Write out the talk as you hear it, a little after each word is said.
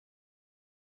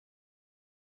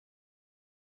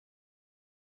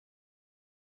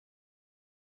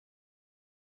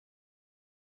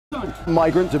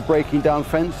Migrants are breaking down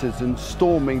fences and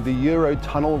storming the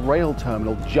Eurotunnel rail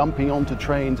terminal, jumping onto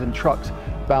trains and trucks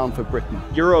bound for Britain.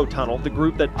 Eurotunnel, the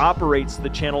group that operates the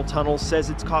Channel Tunnel, says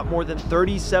it's caught more than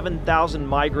 37,000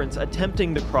 migrants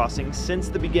attempting the crossing since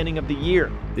the beginning of the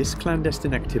year. This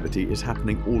clandestine activity is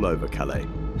happening all over Calais,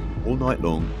 all night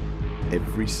long,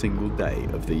 every single day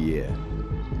of the year.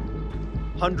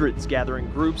 Hundreds gather in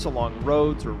groups along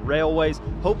roads or railways,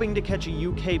 hoping to catch a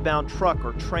UK-bound truck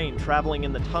or train traveling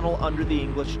in the tunnel under the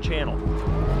English Channel.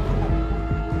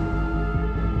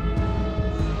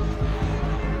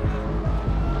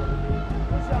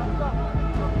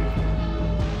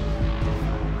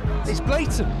 It's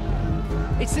blatant.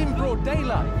 It's in broad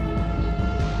daylight.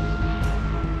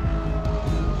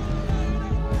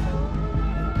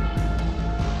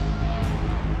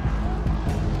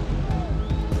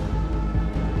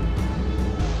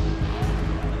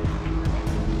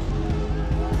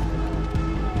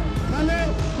 Calais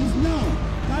is now.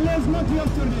 Calais is not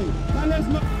yesterday. Calais is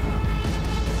not.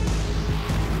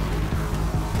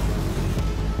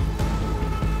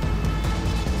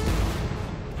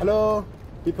 Hello,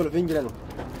 people of England.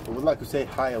 I would like to say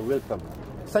hi and welcome.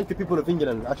 Thank you, people of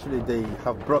England. Actually, they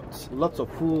have brought lots of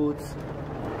foods,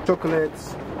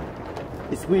 chocolates,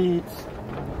 sweets,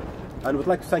 and would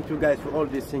like to thank you guys for all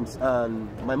these things. And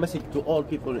my message to all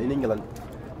people in England,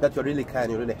 that you're really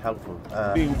kind, you're really helpful.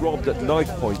 Being robbed at knife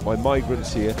point by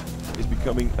migrants here is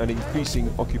becoming an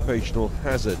increasing occupational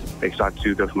hazard. They start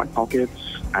to go for my pockets,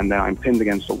 and then I'm pinned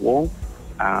against a wall.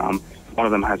 One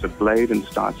of them has a blade and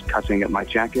starts cutting at my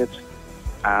jacket.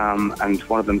 And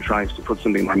one of them tries to put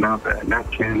something in my mouth, a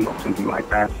napkin or something like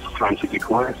that, trying to keep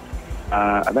quiet.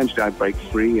 Eventually I break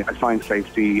free. I find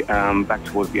safety back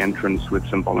towards the entrance with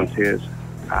some volunteers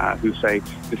who say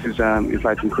this is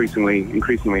like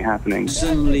increasingly happening.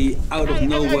 Suddenly, out of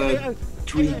nowhere,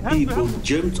 3 people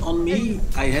jumped on me.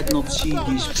 I had not seen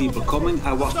these people coming.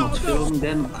 I was not filming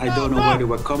them. I don't know where they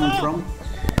were coming from.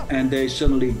 And they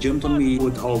suddenly jumped on me.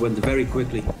 It all went very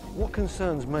quickly. What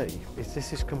concerns me is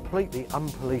this is completely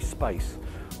unpoliced space.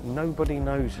 Nobody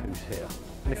knows who's here.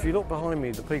 And if you look behind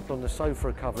me, the people on the sofa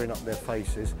are covering up their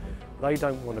faces. They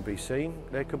don't want to be seen.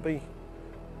 There could be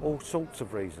all sorts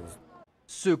of reasons.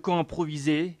 Ce camp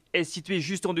improvisé est situé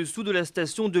juste en dessous de la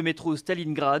station de métro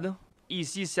Stalingrad.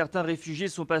 Ici, certains réfugiés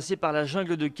sont passés par la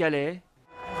jungle de Calais.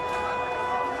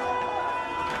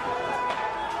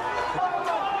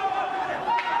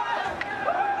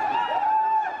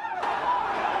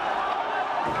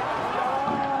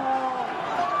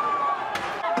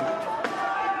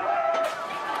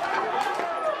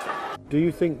 Do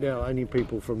you think there are any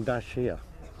people from Daesh here?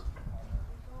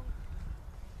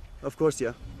 Of course,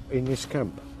 yeah. In this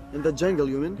camp? In the jungle,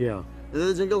 you mean? Yeah. In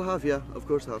the jungle, yeah, of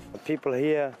course have. People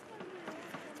here,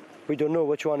 we don't know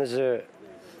which one is a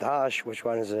Daesh, which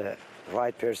one is a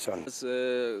right person.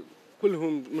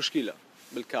 كلهم مشكلة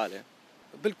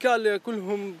بالكالة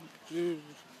كلهم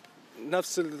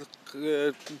نفس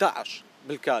داعش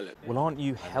بالكالة. Well, aren't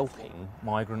you helping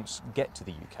migrants get to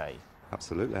the UK?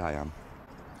 Absolutely, I am.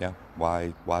 Yeah,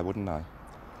 why wouldn't I?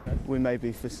 We may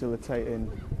be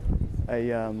facilitating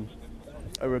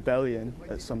a rebellion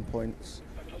at some points.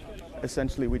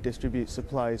 Essentially, we distribute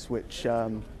supplies which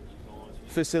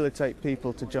facilitate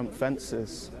people to jump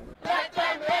fences. Let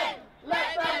them in! Let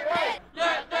them in!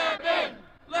 Let them in!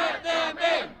 Let them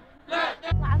in! Let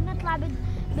them in! وعم نطلع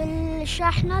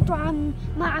بالشاحنات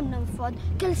ما عم ننفض،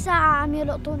 كل ساعة عم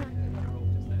يلقطونا.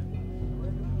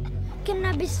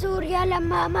 كنا بسوريا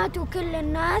لما ماتوا كل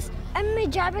الناس، أمي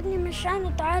جابتني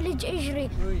مشان تعالج إجري.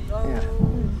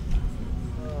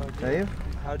 شايف؟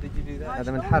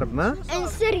 هذا من حرب ما؟ in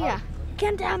سوريا.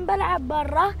 كنت عم بلعب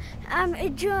برا،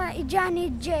 اجاني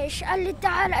الجيش قال لي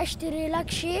تعال اشتري لك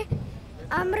شيء.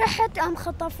 رحت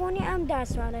خطفوني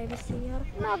داسوا علي بالسيارة.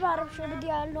 ما بعرف شو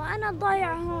بدي اقول له، أنا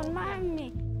ضايع هون مع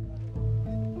أمي.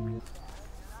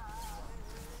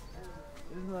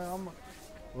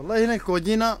 والله هناك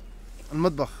ودينا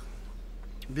المطبخ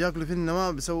بياكلوا في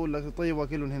النماء، بيسووا لك طيب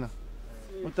واكلهم هنا.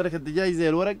 قلت لك الدجاج زي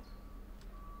الورق،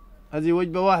 هذه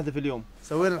وجبة واحدة في اليوم.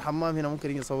 سوينا الحمام هنا ممكن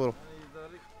يجي نصوره.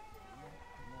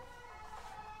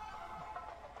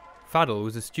 Fadl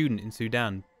was a student in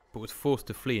Sudan, but was forced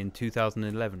to flee in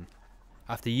 2011.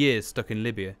 After years stuck in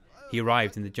Libya, he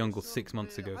arrived in the jungle 6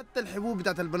 months ago. حتى الحبوب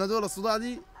بتاعت البنادول الصداع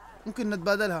دي ممكن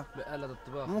نتبادلها. بآلات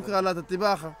الطباخ. ممكن آلات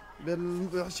الطباخة.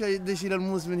 شيء ده يشيل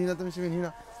الموس من هنا تمشي من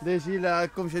هنا، ده يشيل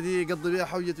الكمشة دي يقضي بيها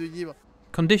حوجته ويجيبها.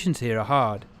 Conditions here are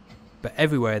hard, but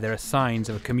everywhere there are signs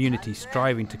of a community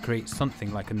striving to create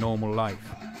something like a normal life.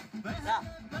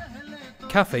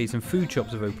 Cafes and food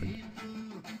shops have opened.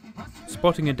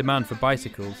 Spotting a demand for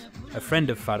bicycles, a friend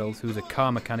of Fadl's, who is a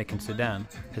car mechanic in Sudan,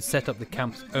 has set up the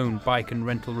camp's own bike and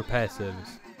rental repair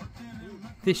service.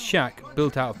 This shack,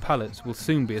 built out of pallets, will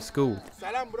soon be a school.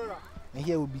 And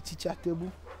here will be teacher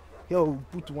table. Here we'll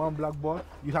put one blackboard.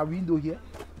 You have window here.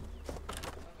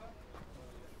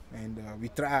 And we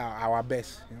try our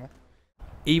best, you know.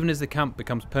 Even as the camp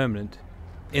becomes permanent,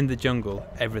 in the jungle,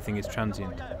 everything is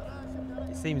transient.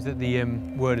 It seems that the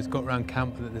word has got around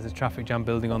camp that there's a traffic jam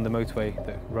building on the motorway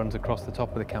that runs across the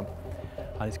top of the camp.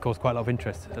 And it's caused quite a lot of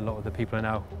interest. A lot of the people are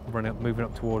now moving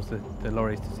up towards the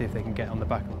lorries to see if they can get on the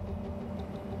back of them.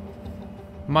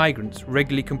 Migrants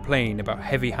regularly complain about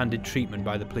heavy-handed treatment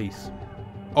by the police.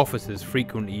 Officers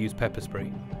frequently use pepper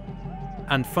spray.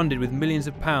 And funded with millions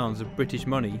of pounds of British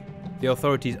money, the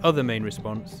authorities' other main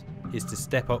response is to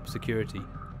step up security.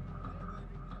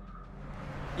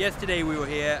 Yesterday we were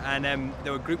here and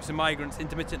there were groups of migrants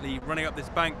intermittently running up this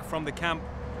bank from the camp,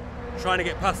 trying to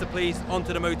get past the police,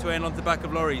 onto the motorway and onto the back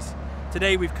of lorries.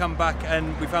 Today we've come back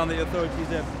and we found that the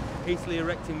authorities are hastily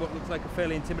erecting what looks like a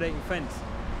fairly intimidating fence.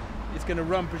 It's going to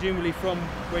run presumably from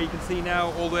where you can see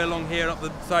now all the way along here up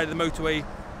the side of the motorway,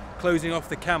 closing off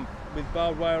the camp with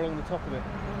barbed wire along the top of it.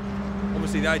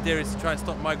 Obviously the idea is to try and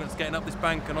stop migrants getting up this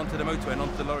bank and onto the motorway and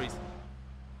onto the lorries.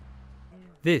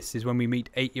 This is when we meet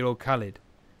 8-year-old Khalid,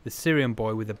 the Syrian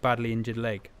boy with a badly injured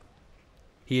leg.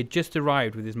 He had just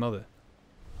arrived with his mother.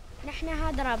 نحن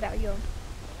هذا رابع يوم.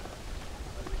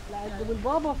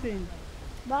 والبابا فين؟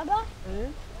 بابا؟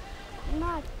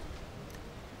 مات.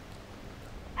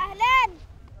 أهلاً.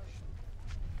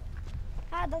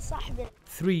 هذا صاحبي.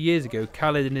 3 years ago,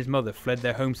 Khalid and his mother fled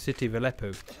their home city of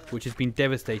Aleppo, which has been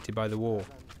devastated by the war.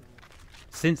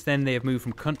 Since then, they have moved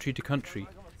from country to country,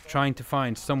 trying to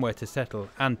find somewhere to settle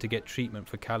and to get treatment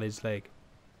for Khalid's leg.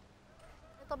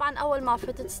 طبعاً أول ما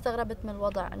فتت استغربت من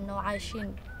الوضع إنه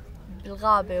عايشين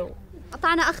بالغابة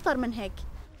قطعنا أخطر من هيك.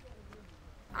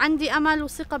 عندي أمل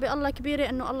وثقة بالله كبيرة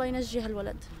إنه الله ينجي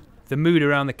هالولد. The mood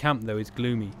around the camp, though, is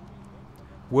gloomy.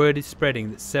 Word is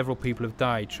spreading that several people have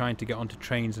died trying to get onto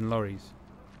trains and lorries.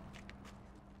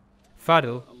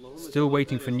 Fadl, still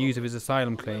waiting for news of his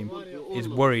asylum claim, is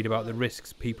worried about the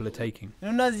risks people are taking.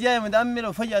 الناس جاية متأملة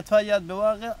وفجأة تفاجأت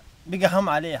بواقع بقى هم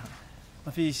عليها.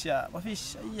 ما فيش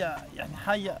أي يعني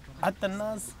حاجة حتى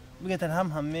الناس بقت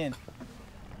الهم همين.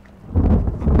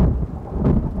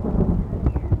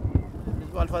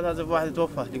 الأسبوع اللي فات هذا في واحد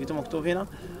توفى لقيته مكتوب هنا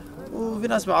وفي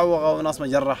ناس معوقة وناس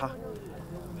مجرحة.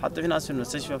 حتى في ناس في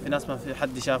المستشفى وفي ناس ما في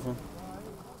حد شافهم.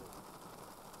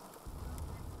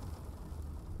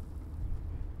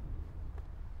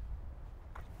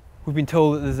 We've been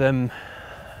told that there's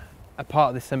a part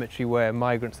of the cemetery where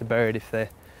migrants are buried if their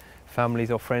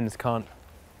families or friends can't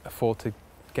afford to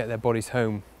get their bodies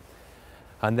home.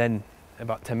 And then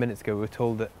about 10 minutes ago we were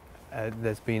told that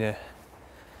there's been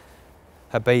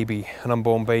a baby, an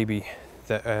unborn baby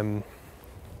that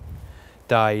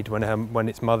died when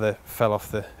its mother fell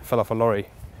off a lorry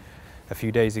a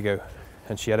few days ago,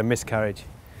 and she had a miscarriage.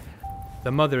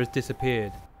 The mother has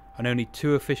disappeared, and only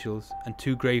 2 officials and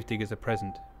 2 gravediggers are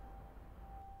present.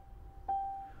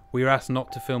 We were asked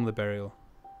not to film the burial.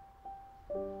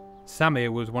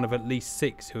 Samir was one of at least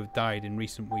 6 who have died in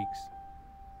recent weeks.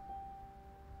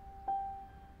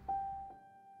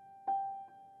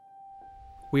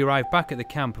 We arrive back at the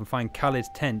camp and find Khalid's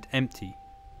tent empty.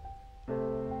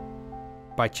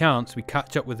 By chance, we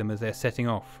catch up with them as they're setting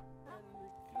off.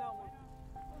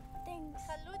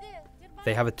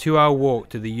 They have a 2-hour walk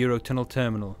to the Eurotunnel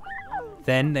terminal.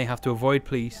 Then they have to avoid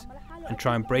police and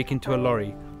try and break into a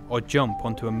lorry or jump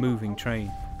onto a moving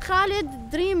train. Khalid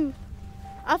dream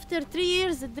after 3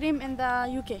 years dream in the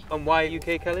UK. And why UK,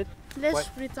 Khalid? ليش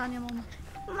بريطانيا ماما؟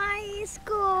 My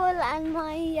school and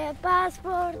my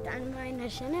passport and my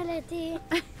nationality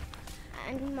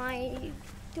and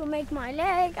to make my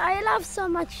leg. I love so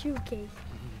much UK.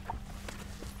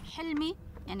 حلمي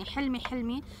يعني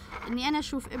حلمي إني أنا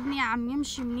أشوف ابني عم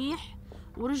يمشي منيح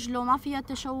ورجله ما فيها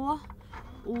تشوه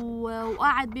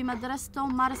وقاعد بمدرسته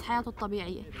ومارس حياته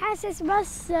الطبيعية. حاسس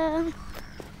بس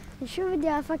شو بدي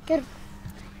أفكر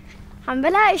عم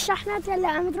بلاقي الشحنات اللي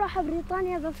عم تروح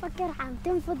بريطانيا بفكر عم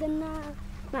تنفض النار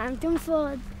ما عم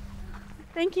تنفض.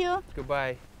 Thank you.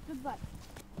 Goodbye. Goodbye.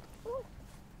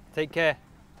 Take care.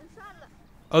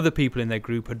 Other people in their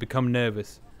group had become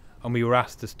nervous and we were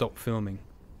asked to stop filming.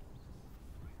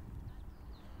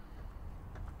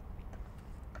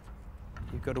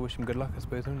 You've got to wish him good luck, I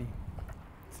suppose, haven't you?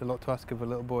 It's a lot to ask of a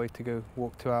little boy to go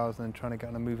walk 2 hours and then trying to get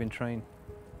on a moving train.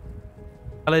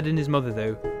 Khalid and his mother,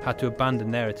 though, had to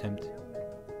abandon their attempt.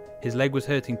 His leg was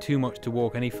hurting too much to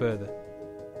walk any further.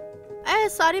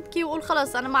 صار يبكي ويقول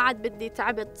خلص أنا ما عاد بدي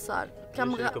تعبت صار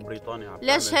كم ليش هيك بريطانيا عم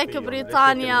ليش تعمل هيك فيهم؟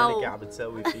 بريطانيا ليش هيك الملكة عم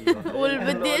بتسوي فيهم؟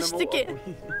 وبدي اشتكي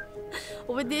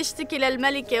وبدي اشتكي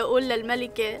للملكة واقول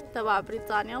للملكة تبع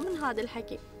بريطانيا ومن هذا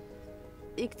الحكي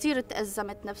كثير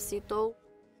تأزمت نفسيته.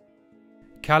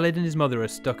 Khaled and his mother are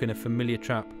stuck in a familiar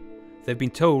trap. They've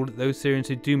been told those Syrians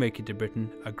who do make it to Britain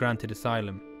are granted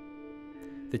asylum.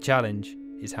 The challenge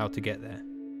is how to get there.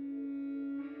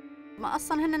 ما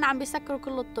أصلاً هن عم بيسكروا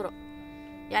كل الطرق،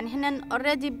 يعني هن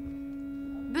already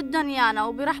بدهم يانا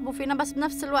وبيرحبوا فينا بس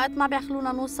بنفس الوقت ما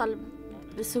بيخلونا نوصل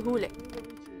بسهولة.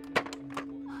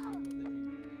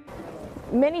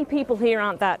 Many people here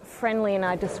aren't that friendly, and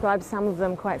I describe some of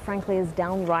them, quite frankly, as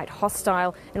downright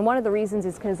hostile. And one of the reasons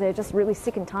is because they're just really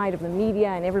sick and tired of the media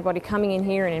and everybody coming in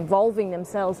here and involving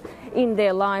themselves in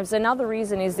their lives. Another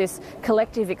reason is this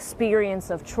collective experience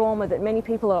of trauma that many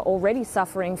people are already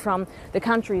suffering from the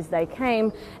countries they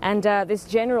came, and this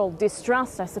general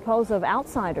distrust, I suppose, of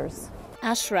outsiders.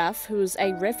 Ashraf, who's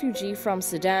a refugee from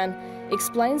Sudan,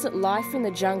 explains that life in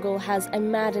the jungle has a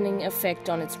maddening effect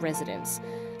on its residents.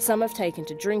 Some have taken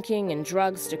to drinking and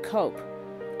drugs to cope.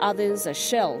 Others are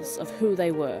shells of who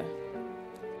they were.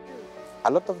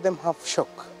 A lot of them have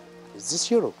shock. Is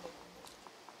this Europe?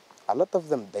 A lot of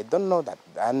them, they don't know that.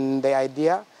 And the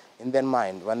idea in their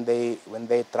mind, when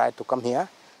they try to come here,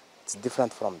 it's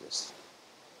different from this.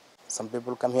 Some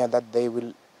people come here that they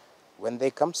will, when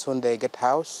they come soon, they get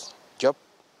house, job,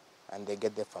 and they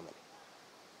get their family.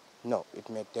 No, it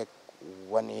may take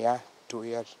 1 year, 2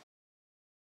 years.